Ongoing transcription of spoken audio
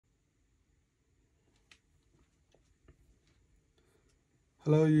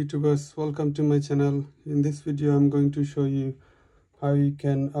Hello YouTubers, welcome to my channel. In this video I'm going to show you how you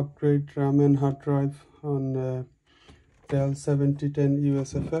can upgrade RAM and hard drive on Dell 7010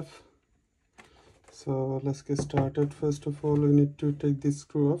 USFF. So let's get started. First of all, we need to take this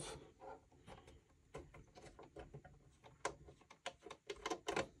screw off.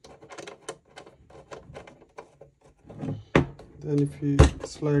 Then if you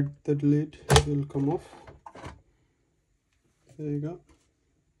slide the lid, it will come off. There you go.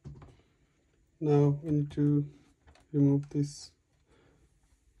 Now we need to remove this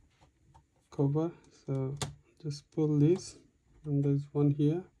cover. So just pull this, and there's one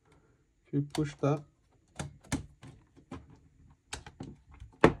here. If you push that,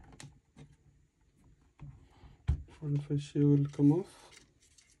 front fascia will come off.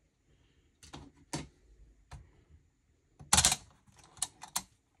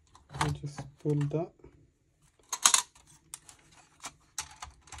 And just pull that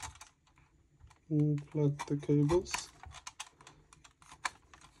and plug the cables.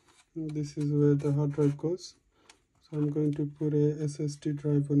 And this is where the hard drive goes. So I'm going to put a SSD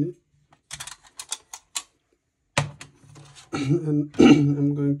drive on it. And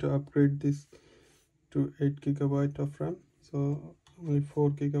I'm going to upgrade this to 8 GB of RAM. So only 4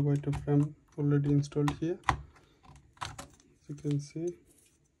 GB of RAM already installed here, as you can see.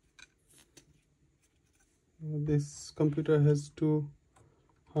 This computer has two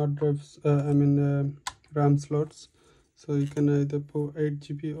hard drives, RAM slots, so you can either put 8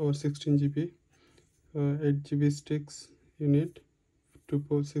 GB or 16 GB. 8 GB sticks you need to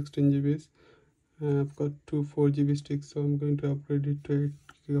put 16 GBs. I've got two 4 GB sticks, so I'm going to upgrade it to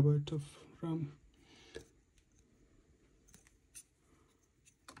 8 GB of RAM.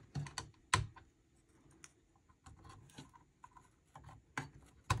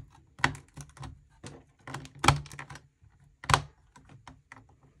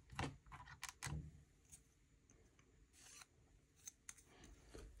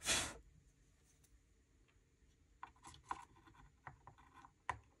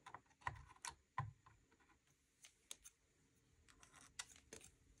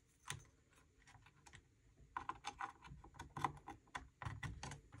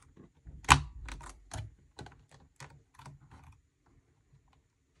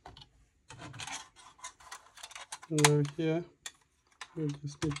 Now here you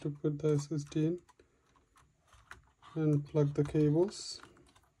just need to put the SSD in and plug the cables.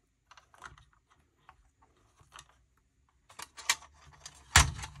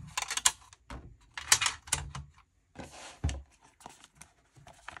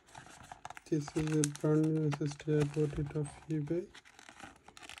 This is a brand new SSD. I bought it off eBay.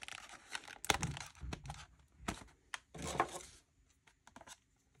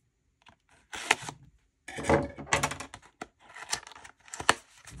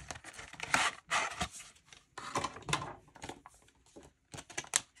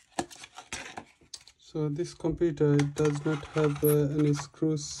 So this computer does not have any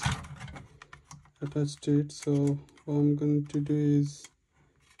screws attached to it. So what I'm going to do is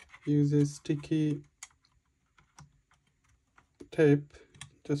use a sticky tape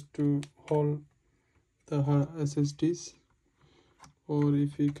just to hold the SSDs, or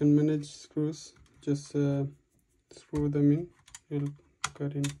if you can manage screws, just screw them in, you'll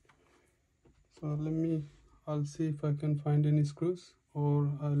get in. So I'll see if I can find any screws,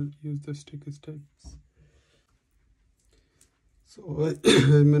 or I'll use the sticky tapes. So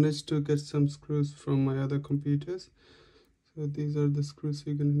I managed to get some screws from my other computers. So these are the screws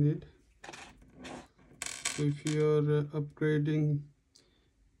you're gonna need. So if you are upgrading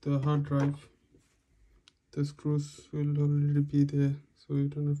the hard drive, the screws will already be there, so you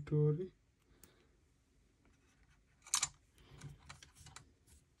don't have to worry.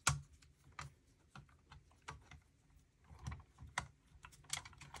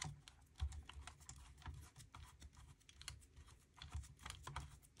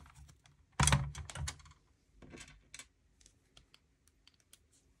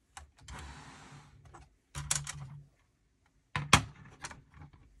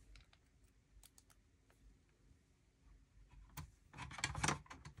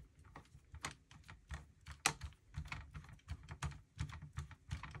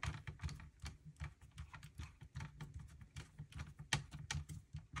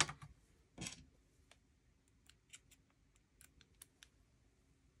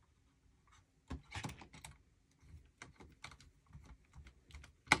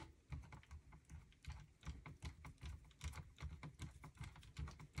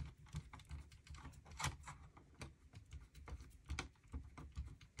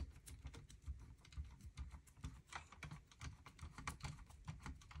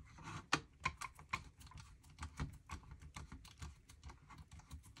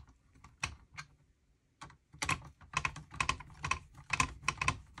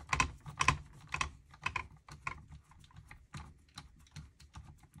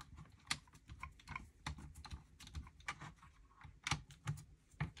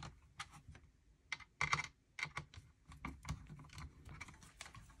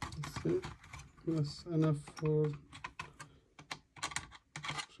 See, that's enough for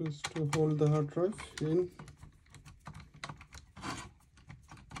just to hold the hard drive in.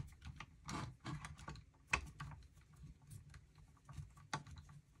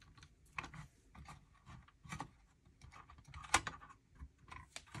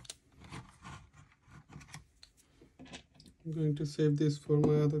 I'm going to save this for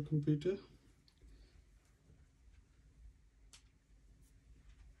my other computer.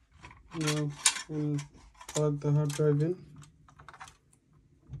 Now we'll plug the hard drive in.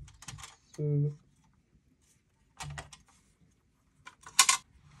 So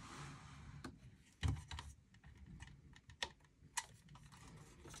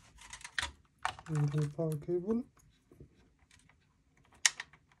and the power cable.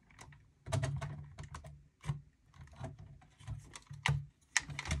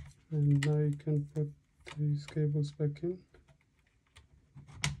 And now you can put these cables back in.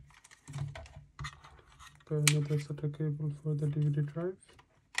 Got another set of cable for the DVD drive.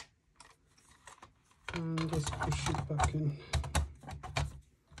 And just push it back in.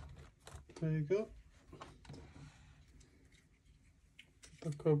 There you go.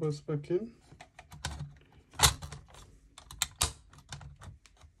 Put the covers back in.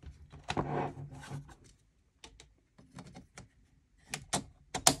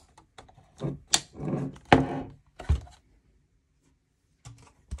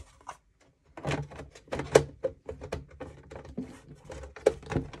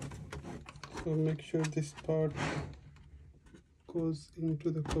 So make sure this part goes into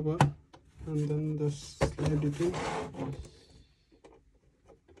the cover and then just slide it in.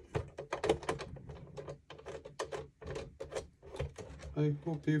 I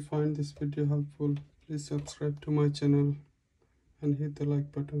hope you find this video helpful. Please subscribe to my channel and hit the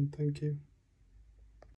like button. Thank you.